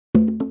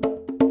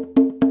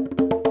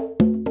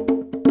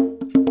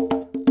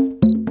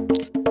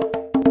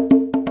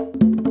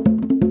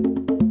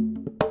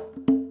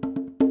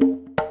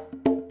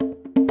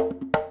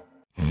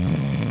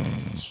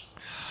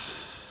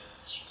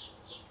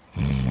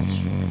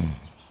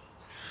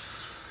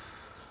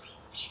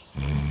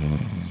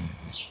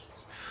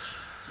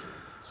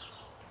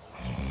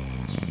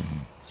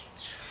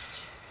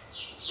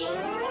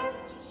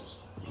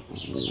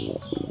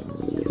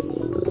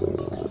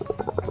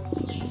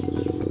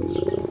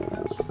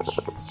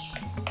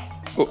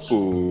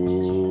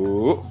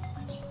oh.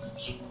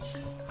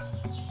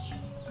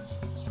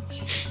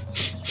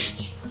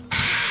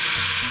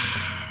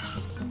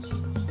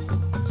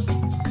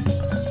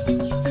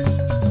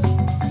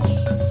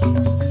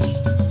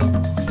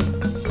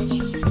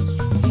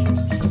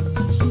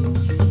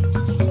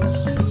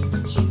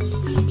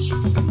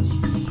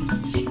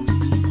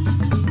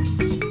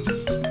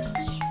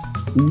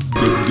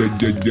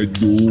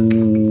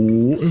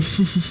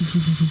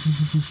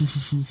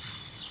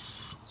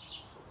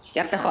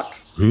 Gerte Xottu.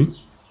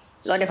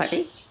 Loo defati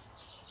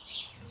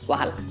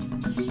waxal.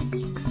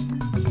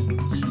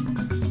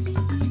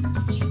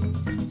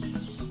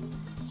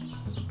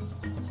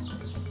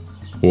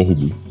 Xooxu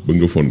Buy ba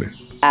nga fonde.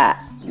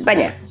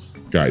 Baña.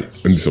 kaay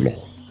indi sa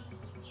loxo.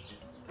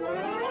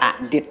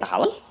 Dit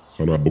taxawal.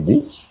 xanaa bëggu.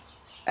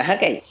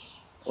 Kay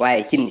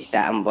waaye cin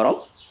daa am borom.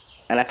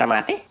 Ana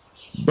tamaate.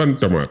 ban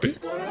tamaate.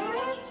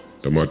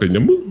 tamaate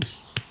ñamb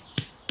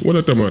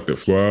wala tamaate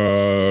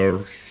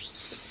farce.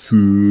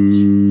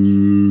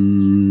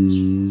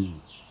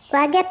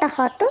 waa Gerte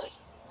Xottu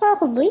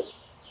Xooxu Buy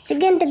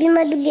diggante bi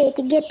ma duggee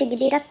ci gétt gi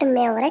di ratt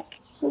meew rek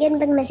ngeen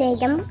bëgg ma see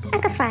jàmb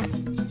ak a farce.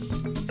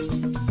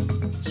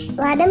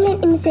 waa dem leen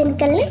indi seen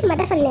këll ma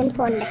defal leen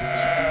fonde.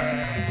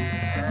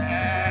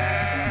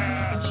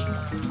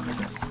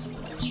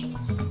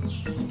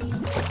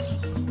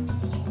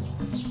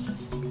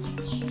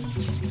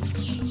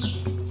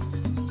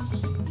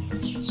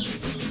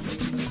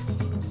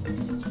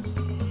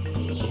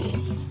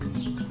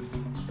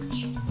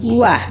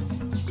 waa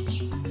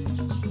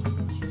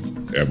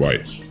boy.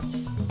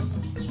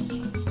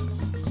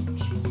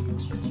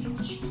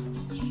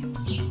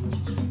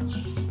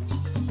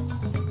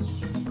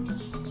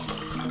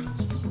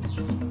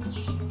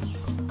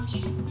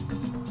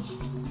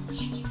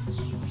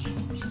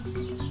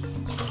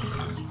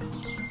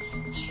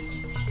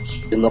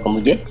 du ma ko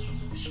mujje.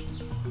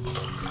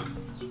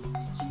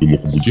 du ma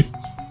ko mujje.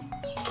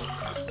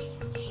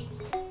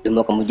 du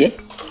ma ko mujje.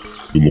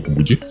 du ma ko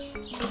mujje.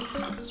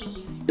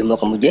 du ma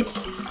ko mujje.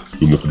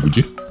 du ma ko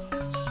mujje.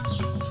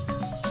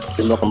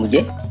 du ma ko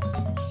mujje.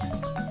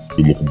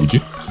 du ma ko mujje.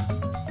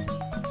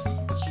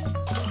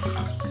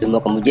 du ma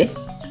ko mujje.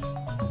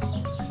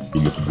 du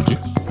ma ko mujje.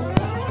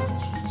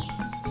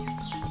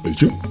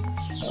 ayca.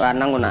 waa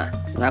nangu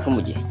naa ko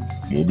mujje.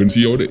 moo gën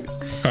si yow de.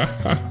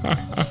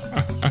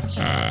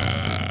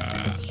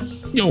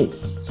 ñëw.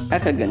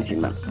 ak a gën si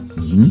man.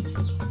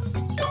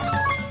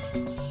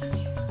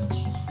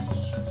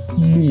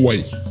 mu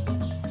way.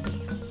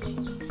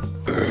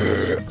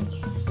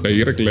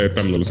 tey rek lay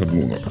tàllal sa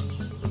nuuna.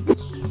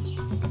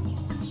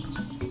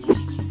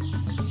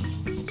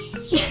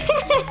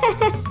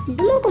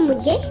 du ma ko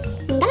mujjee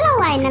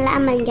ngelawaay na la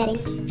amal njariñ.